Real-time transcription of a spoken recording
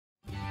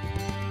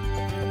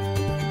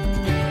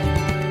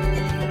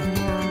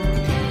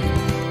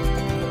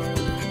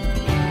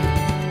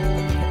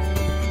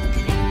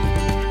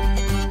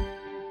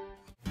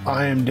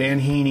I am Dan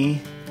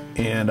Henny,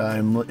 and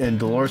I'm in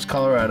Dolores,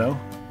 Colorado,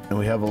 and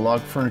we have a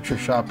log furniture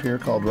shop here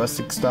called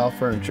Rustic Style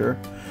Furniture.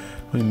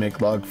 We make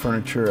log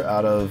furniture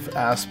out of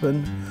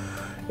aspen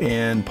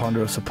and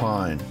ponderosa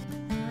pine.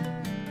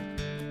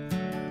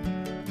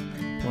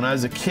 When I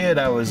was a kid,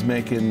 I was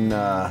making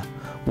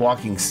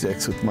walking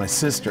sticks with my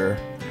sister,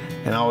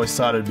 and I always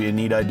thought it'd be a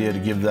neat idea to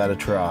give that a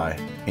try.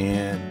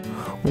 And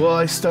well,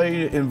 I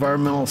studied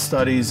environmental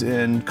studies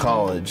in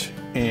college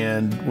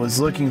and was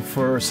looking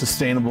for a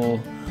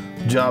sustainable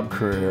job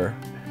career,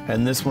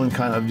 and this one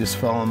kind of just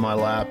fell in my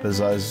lap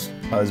as I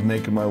was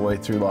making my way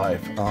through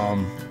life.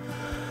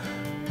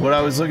 What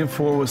I was looking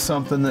for was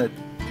something that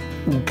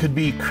could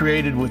be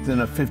created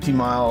within a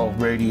 50-mile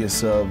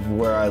radius of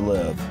where I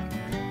live,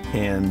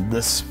 and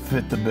this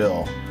fit the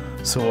bill.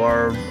 So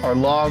our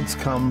logs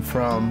come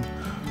from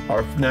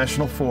our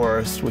national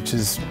forest, which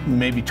is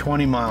maybe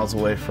 20 miles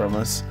away from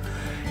us,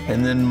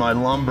 and then my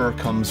lumber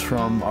comes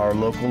from our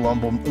local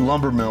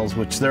lumber mills,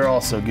 which they're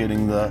also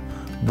getting the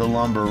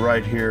lumber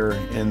right here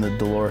in the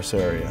Dolores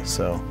area.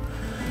 So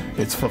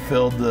it's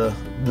fulfilled the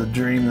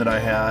dream that I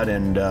had,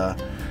 and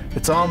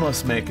it's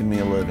almost making me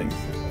a living.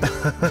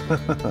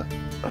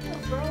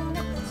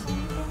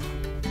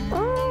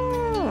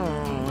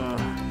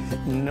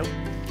 Nope.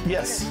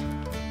 Yes.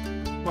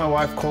 My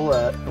wife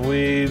Colette,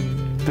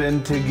 we've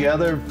been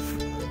together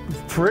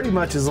pretty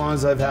much as long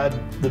as I've had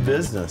the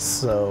business.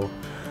 So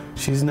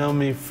she's known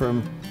me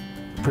from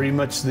pretty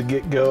much the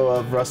get-go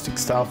of rustic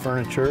style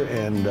furniture,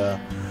 and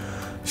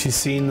she's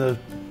seen the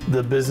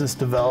business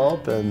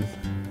develop and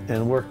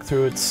work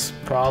through its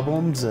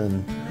problems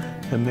and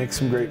make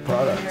some great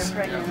products.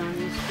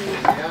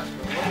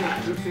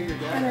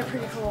 And they're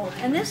pretty cool.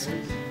 And this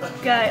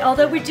guy,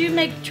 although we do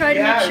try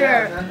to make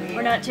sure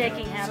we're not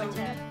taking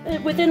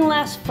habitat. Within the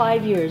last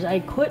 5 years, I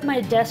quit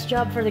my desk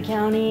job for the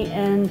county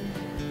and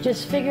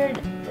just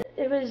figured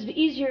it was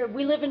easier.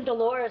 We live in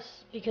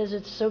Dolores because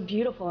it's so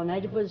beautiful, and I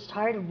was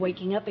tired of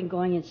waking up and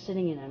going and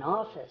sitting in an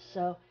office.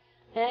 So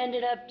I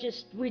ended up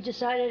we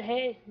decided,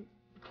 hey,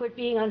 quit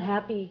being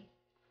unhappy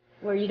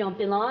where you don't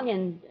belong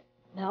and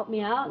help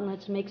me out, and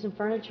let's make some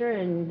furniture.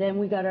 And then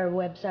we got our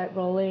website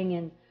rolling,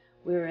 and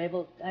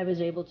I was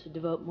able to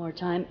devote more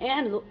time,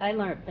 and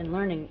been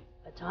learning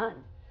a ton.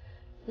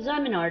 Because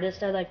I'm an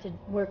artist, I like to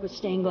work with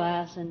stained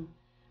glass, and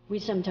we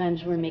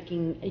sometimes were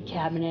making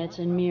cabinets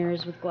and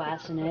mirrors with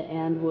glass in it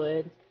and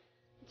wood.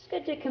 It's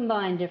good to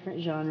combine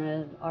different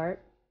genres of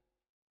art.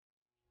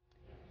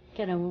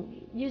 Kind of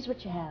use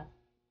what you have.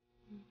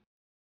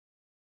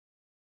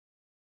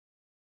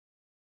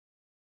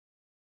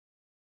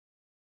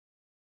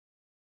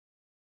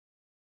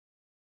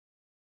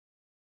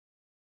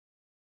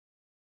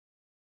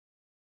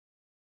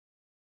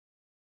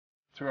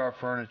 Through our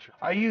furniture,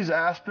 I use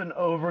aspen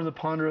over the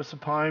ponderosa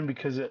pine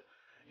because it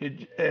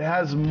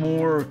has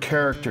more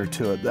character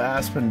to it. The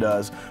aspen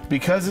does,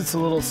 because it's a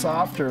little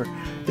softer.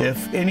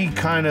 If any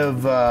kind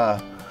of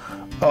the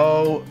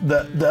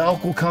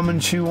elk will come and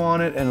chew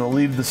on it, and it'll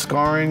leave the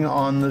scarring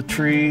on the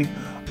tree.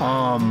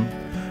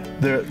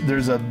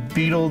 There's a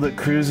beetle that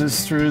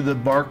cruises through the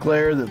bark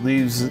layer that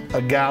leaves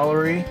a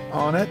gallery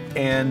on it,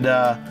 and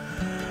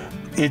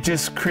it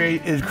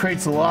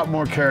creates a lot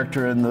more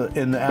character in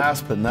the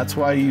aspen. That's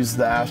why I use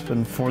the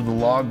aspen for the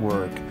log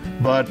work.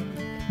 But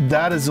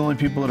that is the only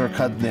people that are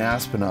cutting the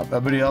aspen up.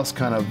 Everybody else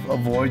kind of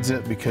avoids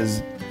it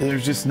because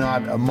there's just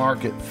not a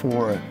market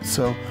for it.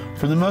 So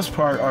for the most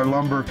part, our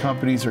lumber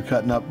companies are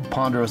cutting up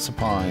ponderosa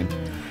pine,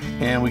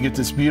 and we get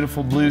this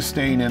beautiful blue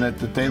stain in it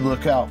that they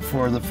look out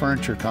for the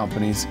furniture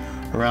companies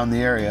around the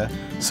area,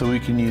 so we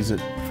can use it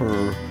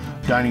for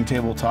dining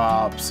table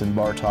tops and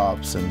bar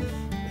tops and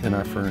in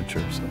our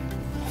furniture.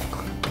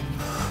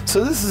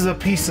 So this is a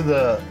piece of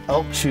the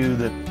elk chew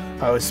that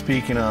I was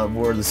speaking of,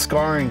 where the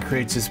scarring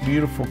creates this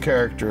beautiful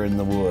character in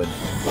the wood.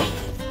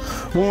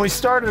 When we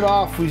started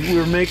off, we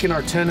were making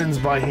our tenons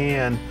by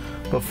hand,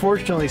 but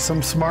fortunately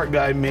some smart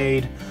guy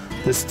made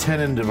this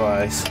tenon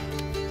device.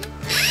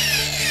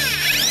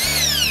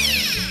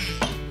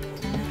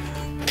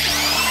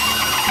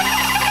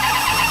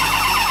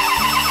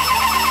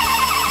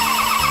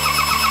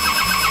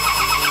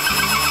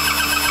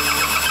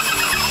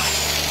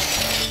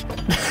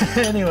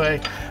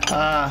 Anyway,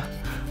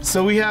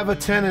 so we have a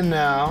tenon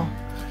now,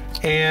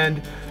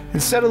 and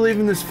instead of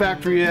leaving this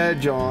factory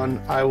edge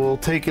on, I will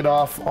take it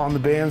off on the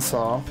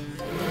bandsaw.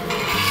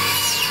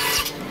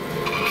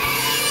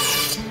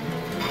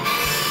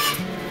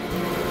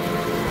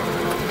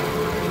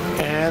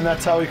 And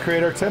that's how we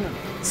create our tenon.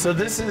 So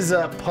this is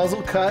a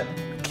puzzle cut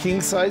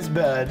king-size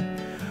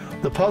bed.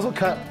 The puzzle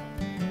cut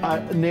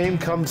name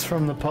comes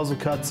from the puzzle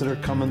cuts that are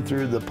coming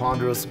through the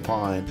ponderosa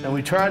pine. And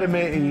we try to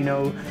make,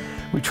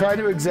 we try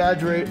to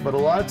exaggerate, but a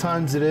lot of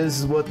times it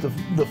is what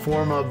the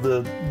form of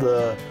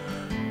the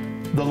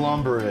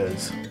lumber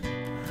is.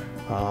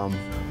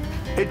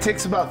 It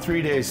takes about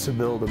 3 days to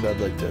build a bed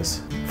like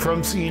this.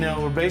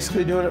 We're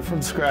basically doing it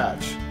from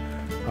scratch.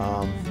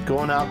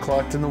 Going out,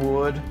 collecting the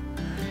wood,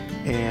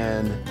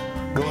 and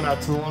going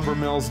out to the lumber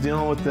mills,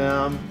 dealing with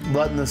them,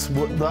 letting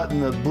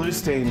the blue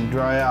stain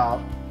dry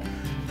out,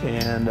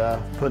 and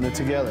putting it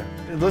together.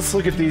 Let's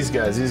look at these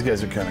guys. These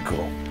guys are kind of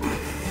cool.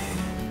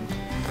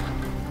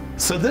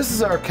 So this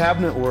is our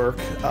cabinet work.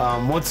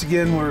 Once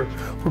again, we're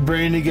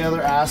bringing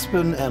together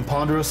Aspen and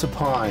ponderosa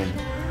pine.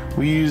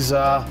 We use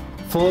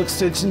full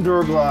extension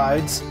door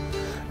glides,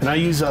 and I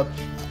use a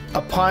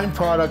pine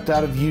product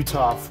out of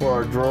Utah for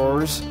our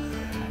drawers.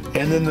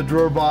 And then the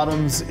drawer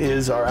bottoms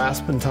is our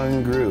Aspen tongue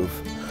and groove,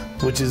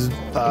 which is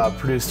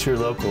produced here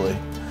locally.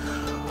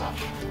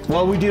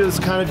 What we do is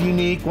kind of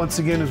unique, once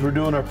again, is we're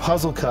doing our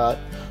puzzle cut.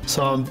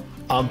 So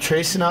I'm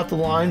tracing out the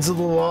lines of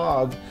the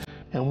log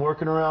and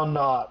working around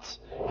knots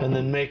and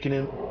then making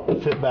it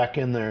fit back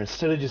in there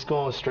instead of just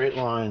going with straight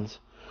lines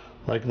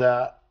like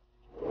that.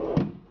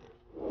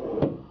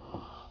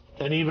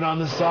 And even on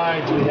the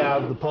sides we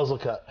have the puzzle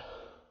cut.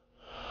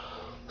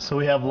 So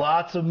we have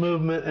lots of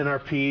movement in our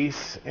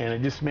piece, and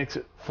it just makes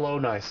it flow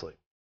nicely.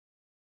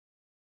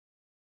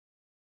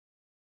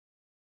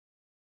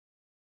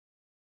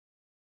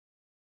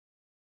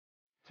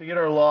 To get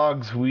our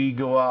logs, we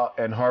go out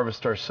and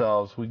harvest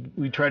ourselves.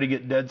 We try to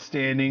get dead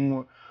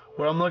standing.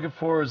 What I'm looking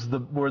for is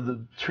where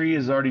the tree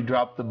has already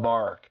dropped the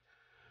bark.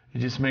 It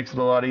just makes it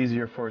a lot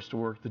easier for us to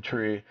work the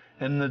tree.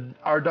 And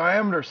our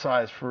diameter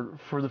size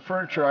for the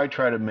furniture I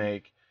try to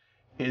make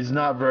is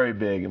not very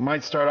big. It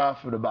might start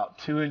off at about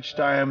 2-inch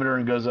diameter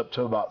and goes up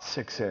to about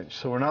 6-inch.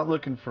 So we're not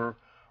looking for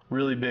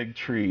really big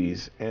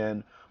trees.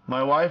 And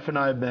my wife and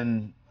I have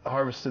been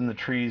harvesting the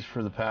trees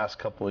for the past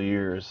couple of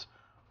years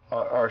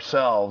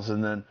ourselves,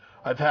 and then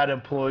I've had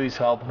employees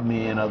helping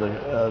me and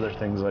other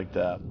things like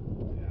that.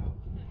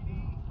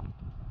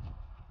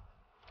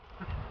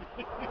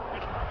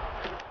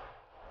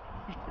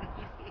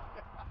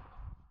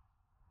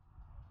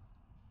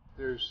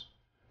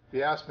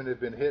 The aspen had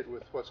been hit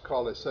with what's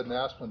called a sudden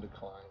aspen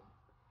decline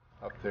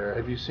up there.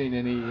 Have you seen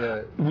any?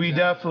 We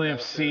definitely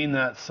have seen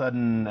that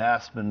sudden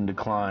aspen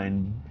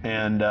decline,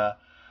 and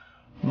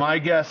my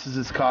guess is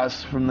it's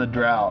caused from the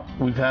drought.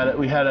 We had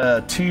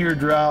a 2-year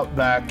drought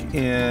back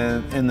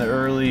in the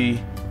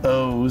early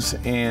O's,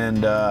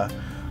 and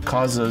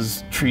caused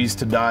those trees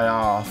to die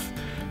off,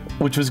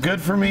 which was good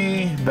for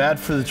me, bad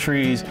for the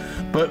trees.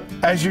 But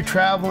as you're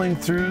traveling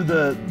through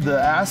the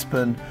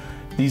aspen,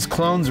 these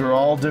clones are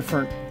all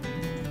different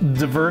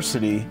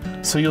diversity.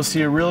 So you'll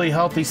see a really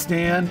healthy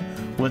stand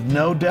with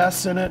no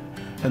deaths in it,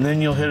 and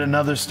then you'll hit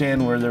another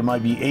stand where there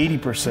might be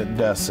 80%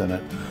 deaths in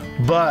it.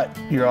 But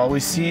you're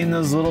always seeing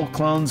those little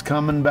clones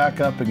coming back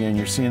up again.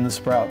 You're seeing the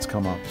sprouts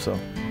come up. So,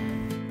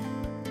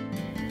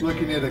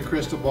 looking at a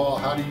crystal ball,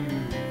 how do you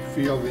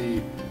feel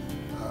the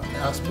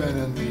Aspen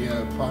and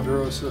the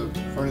ponderosa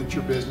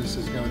furniture business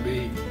is going to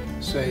be,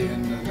 say,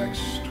 in the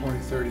next 20,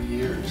 30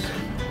 years?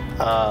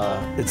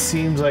 It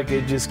seems like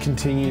it just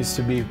continues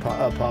to be a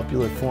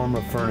popular form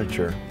of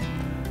furniture,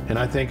 and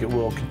I think it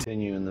will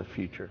continue in the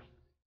future.